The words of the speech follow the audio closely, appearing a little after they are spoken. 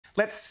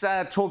Let's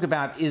talk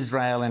about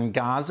Israel and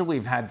Gaza.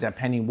 We've had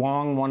Penny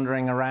Wong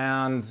wandering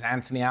around,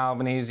 Anthony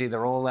Albanese.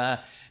 They're all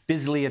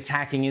busily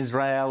attacking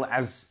Israel,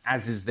 as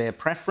is their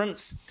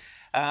preference.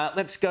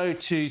 Let's go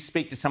to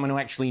speak to someone who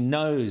actually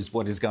knows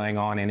what is going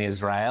on in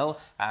Israel,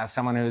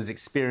 someone who has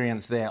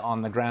experience there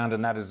on the ground,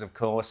 and that is, of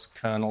course,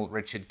 Colonel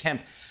Richard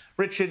Kemp.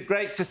 Richard,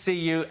 great to see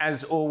you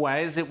as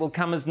always. It will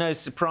come as no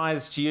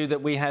surprise to you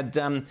that we had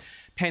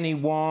Penny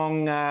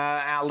Wong,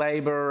 our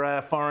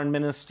Labour Foreign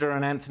Minister,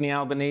 and Anthony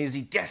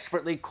Albanese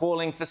desperately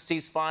calling for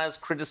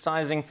ceasefires,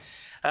 criticising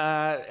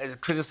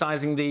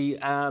the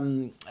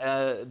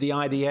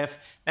IDF.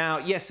 Now,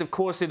 yes, of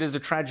course, it is a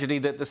tragedy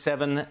that the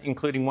 7,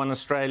 including 1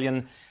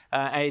 Australian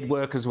aid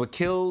workers, were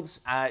killed.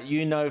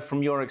 You know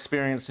from your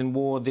experience in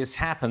war this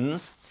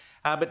happens.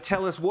 But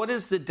tell us, what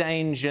is the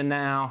danger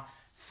now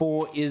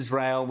for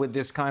Israel with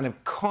this kind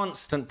of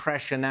constant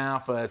pressure now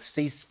for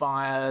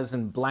ceasefires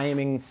and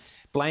blaming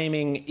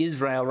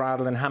Israel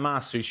rather than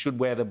Hamas, who should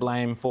wear the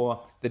blame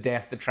for the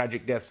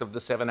tragic deaths of the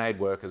 7 aid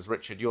workers?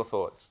 Richard, your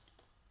thoughts?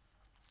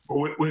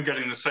 Well, we're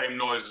getting the same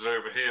noises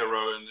over here,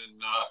 Rowan,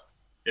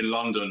 in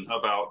London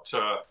about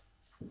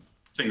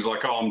things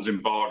like arms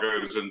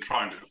embargoes and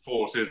trying to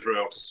force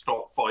Israel to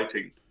stop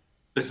fighting.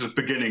 This is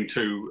beginning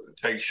to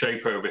take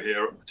shape over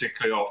here,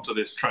 particularly after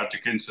this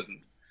tragic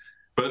incident.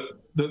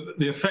 But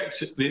the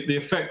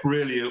effect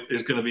really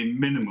is going to be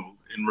minimal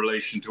in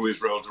relation to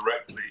Israel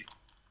directly,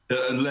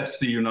 unless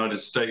the United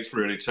States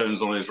really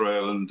turns on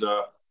Israel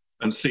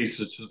and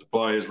ceases to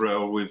supply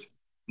Israel with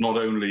not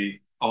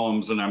only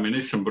arms and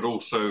ammunition, but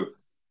also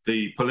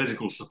the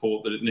political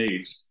support that it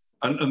needs.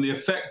 And the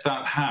effect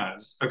that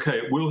has, okay,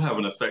 it will have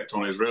an effect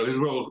on Israel.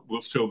 Israel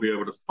will still be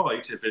able to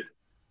fight if it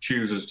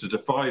chooses to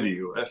defy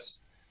the US.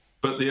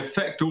 But the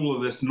effect all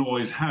of this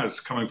noise has,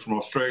 coming from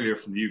Australia,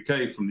 from the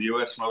UK, from the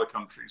US and other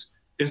countries,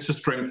 is to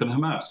strengthen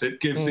Hamas. It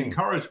gives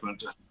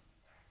encouragement.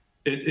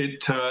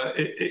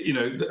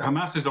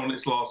 Hamas is on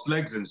its last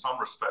legs in some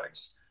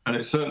respects, and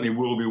it certainly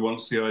will be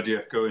once the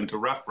IDF go into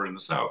Rafah in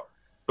the south.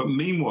 But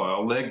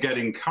meanwhile, they're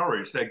getting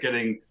courage. They're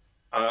getting,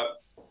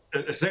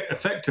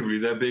 effectively,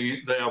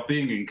 they are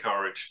being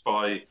encouraged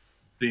by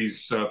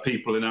these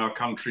people in our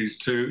countries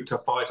to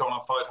fight on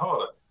and fight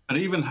harder. And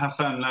even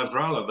Hassan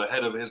Nasrallah, the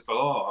head of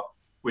Hezbollah,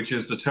 which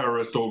is the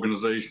terrorist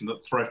organization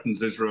that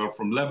threatens Israel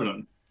from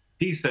Lebanon,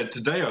 he said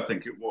today, I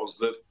think it was,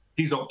 that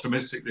he's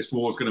optimistic this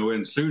war is going to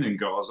end soon in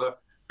Gaza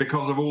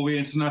because of all the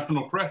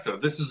international pressure.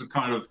 This is the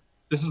kind of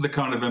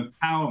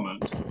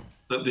empowerment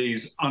that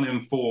these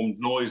uninformed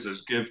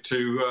noises give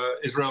to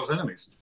Israel's enemies.